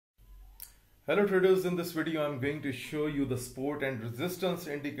Hello traders, in this video I'm going to show you the support and resistance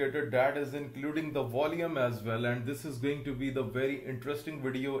indicator that is including the volume as well, and this is going to be the very interesting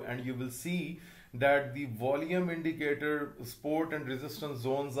video, and you will see that the volume indicator, support and resistance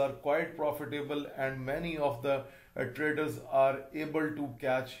zones are quite profitable, and many of the traders are able to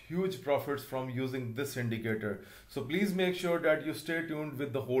catch huge profits from using this indicator. So please make sure that you stay tuned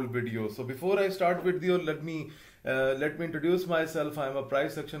with the whole video. So before I start video, let me introduce myself. I'm a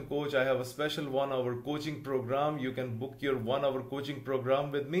price action coach. I have a special 1-hour coaching program. You can book your 1-hour coaching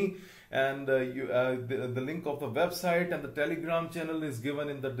program with me, and the link of the website and the Telegram channel is given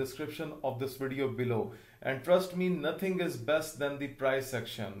in the description of this video below. And trust me, nothing is best than the price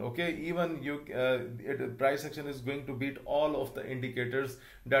action. Okay, even price action is going to beat all of the indicators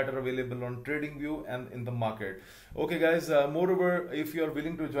that are available on TradingView and in the market. Okay guys, moreover, if you are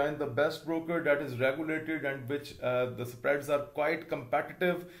willing to join the best broker that is regulated and which the spreads are quite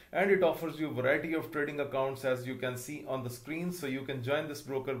competitive, and it offers you a variety of trading accounts as you can see on the screen, so you can join this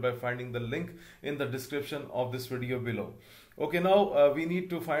broker by finding the link in the description of this video below. Okay, now we need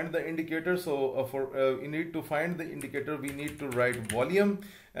to find the indicator. So we need to find the indicator, we need to write volume,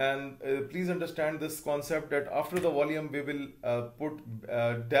 and please understand this concept that after the volume we will put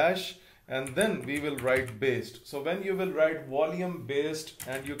dash, and then we will write based. So when you will write volume based,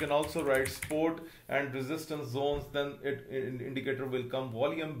 and you can also write support and resistance zones, then indicator will come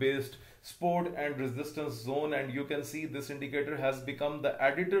volume based support and resistance zone, and you can see this indicator has become the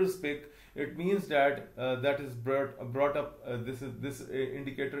editor's pick. It means that that is brought up. This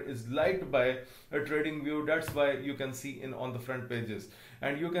indicator is liked by a TradingView. That's why you can see on the front pages,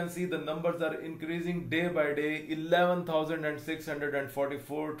 and you can see the numbers are increasing day by day.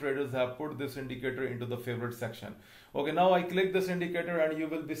 11,644 traders have put this indicator into the favorite section. Okay, now I click this indicator and you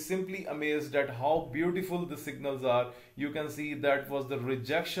will be simply amazed at how beautiful the signals are. You can see that was the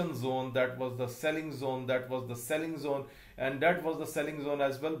rejection zone, that was the selling zone, that was the selling zone, and that was the selling zone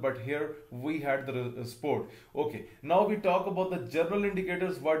as well, but here we had the support. Okay, now we talk about the general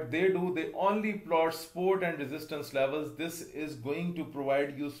indicators. What they do, they only plot support and resistance levels. This is going to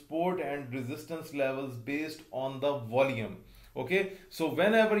provide you support and resistance levels based on the volume. Okay, so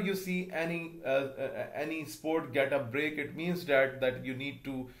whenever you see any support get a break, it means that you need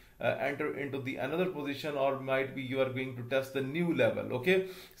to enter into the another position, or might be you are going to test the new level. Okay,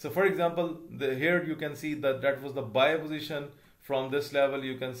 so for example, here you can see that was the buy position. From this level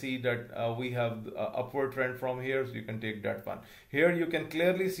you can see that we have upward trend from here, so you can take that one. Here you can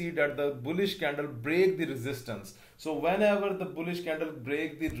clearly see that the bullish candle break the resistance. So whenever the bullish candle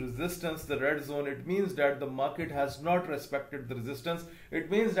break the resistance, the red zone, it means that the market has not respected the resistance. It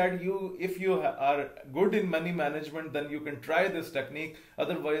means that if you are good in money management, then you can try this technique.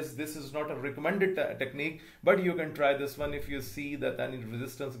 Otherwise this is not a recommended technique, but you can try this one. If you see that any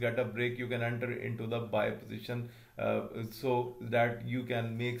resistance get a break, you can enter into the buy position, so that you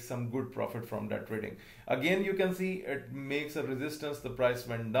can make some good profit from that trading. Again, you can see it makes a resistance, the price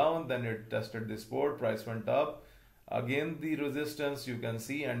went down, then it tested the support, price went up, again the resistance you can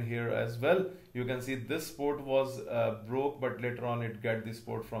see, and here as well you can see this support was broke, but later on it get the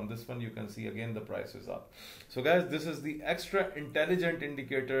support from this one. You can see again the price is up. So guys, this is the extra intelligent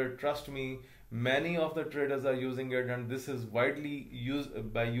indicator. Trust me, many of the traders are using it, and this is widely used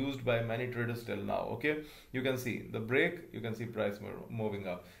by many traders till now. Okay, you can see the break, you can see price moving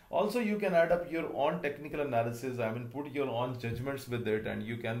up. Also, you can add up your own technical analysis, I mean put your own judgments with it, and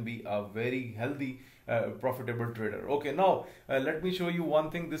you can be a very healthy profitable trader. Okay, now let me show you one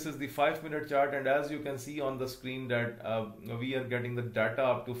thing. This is the 5-minute chart, and as you can see on the screen that we are getting the data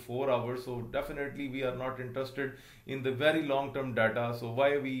up to 4 hours. So definitely we are not interested in the very long-term data. So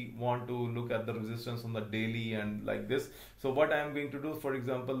why we want to look at the resistance on the daily and like this. So what I am going to do, for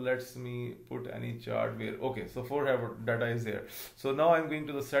example, let's me put any chart where, okay, so 4 hour data is here. So now I'm going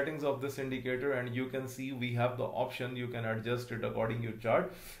to the settings of this indicator, and you can see we have the option, you can adjust it according to your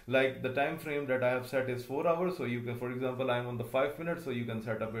chart. Like the time frame that I have set is 4 hours, so you can, for example, I'm on the 5 minutes, so you can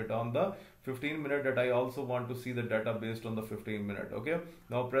set up it on the 15-minute that I also want to see the data based on the 15-minute. Okay,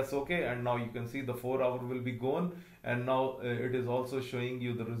 now press OK, and now you can see the 4 hour will be gone, and now it is also showing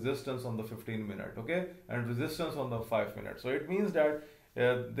you the resistance on the 15-minute. Okay, and resistance on the 5-minute. So it means that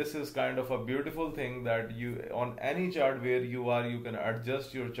this is kind of a beautiful thing that you, on any chart where you are, you can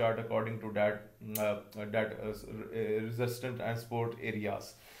adjust your chart according to that resistant and support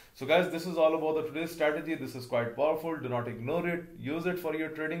areas. So guys, this is all about the today's strategy. This is quite powerful. Do not ignore it. Use it for your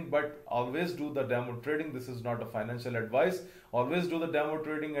trading, but always do the demo trading. This is not a financial advice. Always do the demo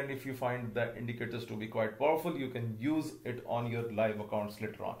trading, and if you find the indicators to be quite powerful, you can use it on your live accounts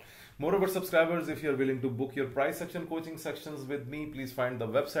later on. Moreover, subscribers, if you're willing to book your price action coaching sections with me, please find the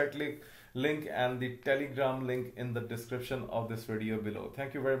website link and the Telegram link in the description of this video below.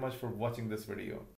 Thank you very much for watching this video.